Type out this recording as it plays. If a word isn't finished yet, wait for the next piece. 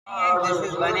And this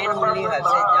is one and only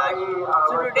Harshit Jat.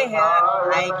 So today here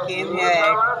I came here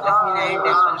at Lakshmi Narayan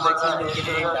Temple which is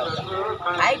located in Davra.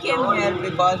 I came here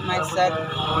because my sir,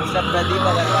 Mr. Pradeep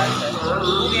Agarwal sir,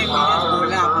 who gave me this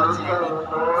golden opportunity.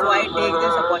 So I take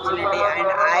this opportunity and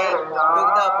I took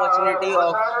the opportunity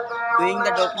of doing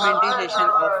the documentary session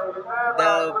of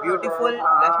the beautiful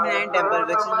Lakshmi Narayan Temple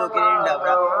which is located in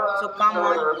Davra. So come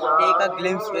on, take a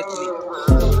glimpse with me.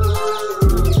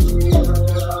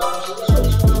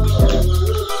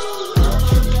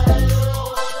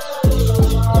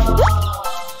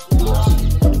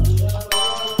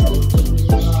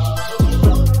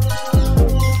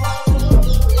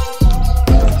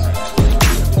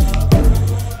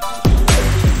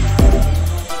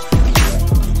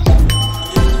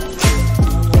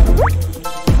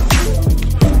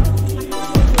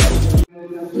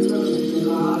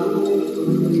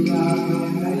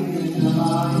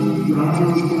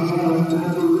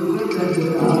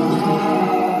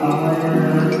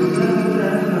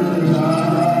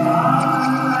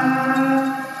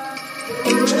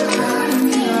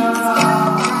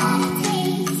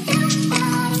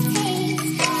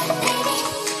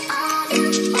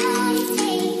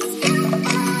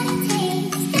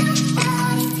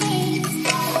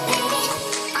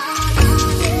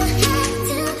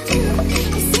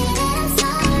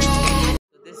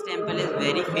 This temple is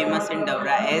very famous in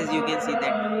Davra. As you can see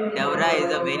that Davra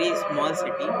is a very small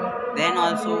city. Then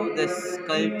also the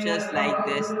sculptures like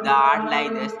this, the art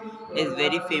like this is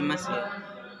very famous here.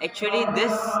 Actually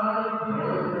this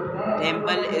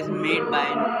temple is made by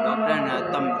Dr.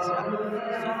 Narottam Misra.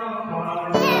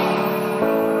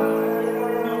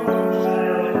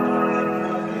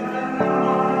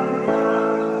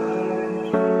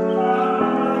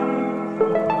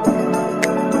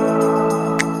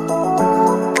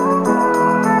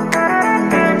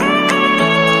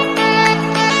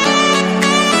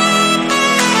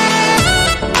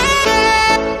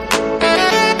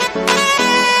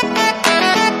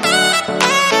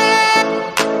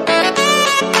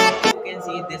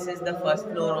 This is the first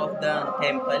floor of the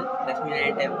temple, Lakshmi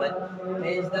Narayan temple.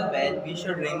 Here is the bell. We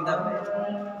should ring the bell.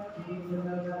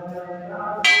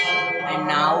 And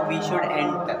now we should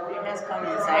enter. Let us come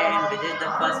inside and visit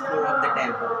the first floor of the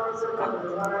temple. So come.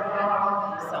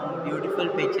 Some beautiful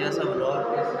pictures of Lord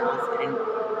Krishna and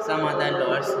some other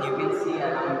lords you will see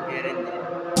around here and there.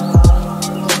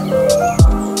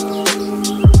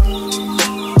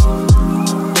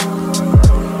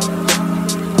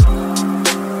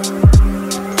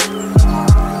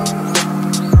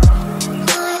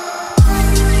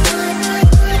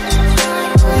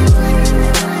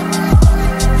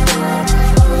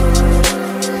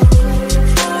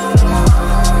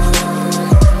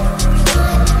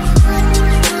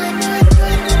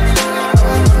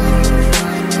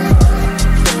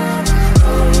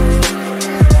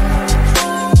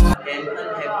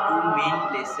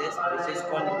 Which is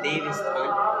called Devisthan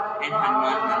and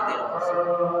Hanuman Mandir also.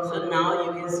 So now you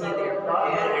can see that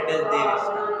here it is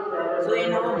Devisthan. So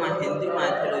in our Hindu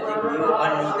mythology, we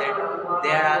all know that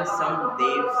there are some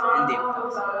devs and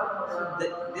devtas. So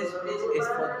this place is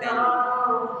for them.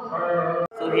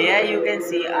 So here you can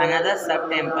see another sub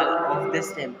temple of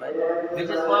this temple, which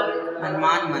is called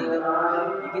Hanuman Mandir.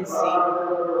 You can see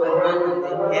Hanuman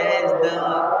Mandir. Here is the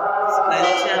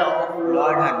sculpture of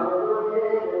Lord Hanuman.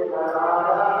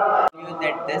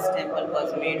 That this temple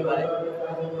was made by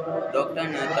Dr.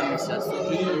 Narottam Misra. So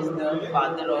he is the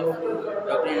father of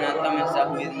Dr. Narottam Misra,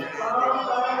 who is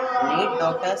late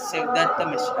Dr. Shivdatta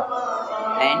Misra,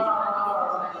 and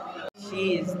she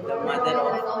is the mother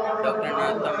of Dr.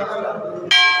 Narottam Misra,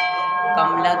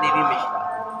 Kamla Devi Misra.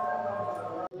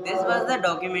 This was the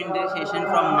documentary session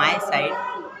from my side.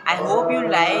 I hope you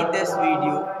like this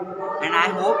video and I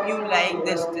hope you like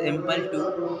this temple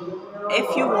too.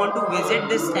 If you want to visit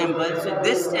this temple, so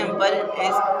this temple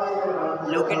is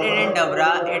located in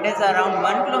Davra. It is around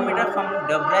 1 kilometer from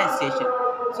Davra station.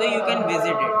 So you can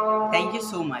visit it. Thank you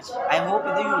so much. I hope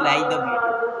you like the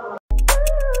video.